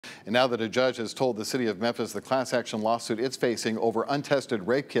And now that a judge has told the City of Memphis the class action lawsuit it's facing over untested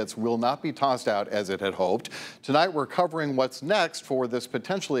rape kits will not be tossed out as it had hoped. Tonight, we're covering what's next for this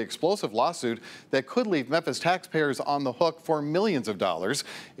potentially explosive lawsuit that could leave Memphis taxpayers on the hook for millions of dollars.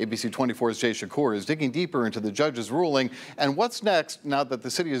 ABC 24's Jay Shakur is digging deeper into the judge's ruling and what's next now that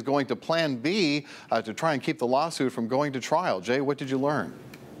the city is going to Plan B to try and keep the lawsuit from going to trial. Jay, what did you learn?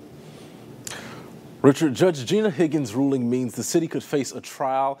 Richard, Judge Gina Higgins' ruling means the city could face a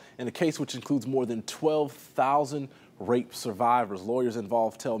trial in a case which includes more than 12,000 rape survivors. Lawyers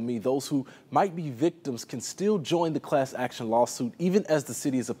involved tell me those who might be victims can still join the class action lawsuit even as the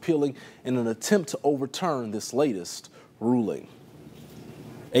city is appealing in an attempt to overturn this latest ruling.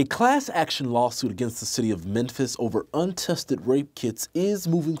 A class action lawsuit against the city of Memphis over untested rape kits is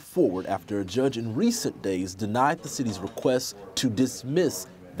moving forward after a judge in recent days denied the city's request to dismiss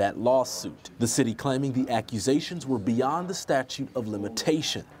that lawsuit. The city claiming the accusations were beyond the statute of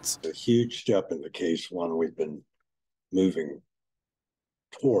limitations. A huge step in the case, one we've been moving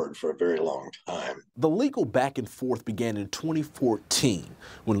toward for a very long time. The legal back and forth began in 2014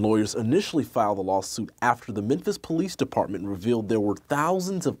 when lawyers initially filed the lawsuit after the Memphis Police Department revealed there were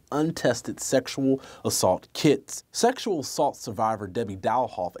thousands of untested sexual assault kits. Sexual assault survivor Debbie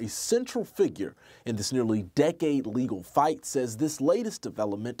Dalhoff, a central figure in this nearly decade legal fight, says this latest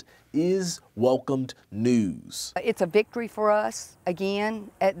development is welcomed news. It's a victory for us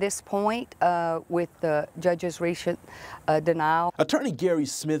again at this point with the judge's recent denial. Attorney Gary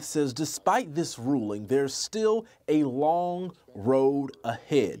Smith says despite this ruling, there's still a long road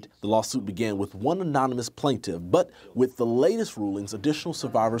ahead. The lawsuit began with one anonymous plaintiff, but with the latest rulings, additional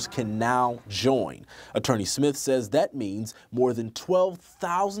survivors can now join. Attorney Smith says that means more than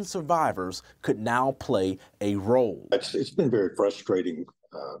 12,000 survivors could now play a role. It's been very frustrating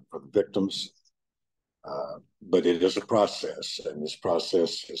for the victims, but it is a process, and this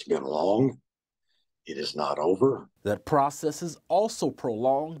process has been long. It is not over. That process is also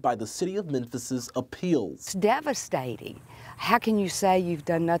prolonged by the City of Memphis's appeals. It's devastating. How can you say you've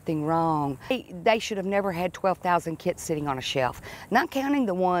done nothing wrong? They should have never had 12,000 kits sitting on a shelf, not counting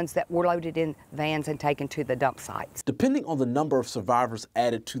the ones that were loaded in vans and taken to the dump sites. Depending on the number of survivors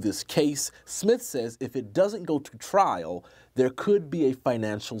added to this case, Smith says if it doesn't go to trial, there could be a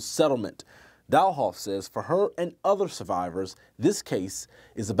financial settlement. Dalhoff says for her and other survivors, this case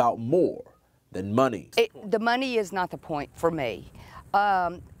is about more than money. The money is not the point for me.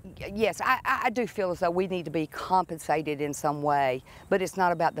 Yes, I do feel as though we need to be compensated in some way, but it's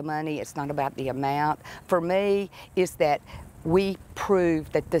not about the money, it's not about the amount. For me, it's that we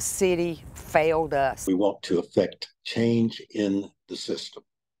prove that the city failed us. We want to effect change in the system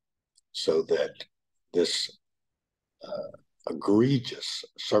so that this egregious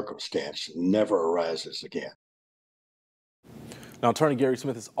circumstance never arises again. Now, Attorney Gary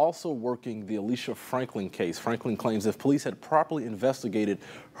Smith is also working the Alicia Franklin case. Franklin claims if police had properly investigated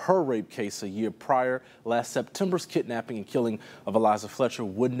her rape case a year prior, last September's kidnapping and killing of Eliza Fletcher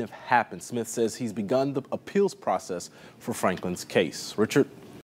wouldn't have happened. Smith says he's begun the appeals process for Franklin's case. Richard?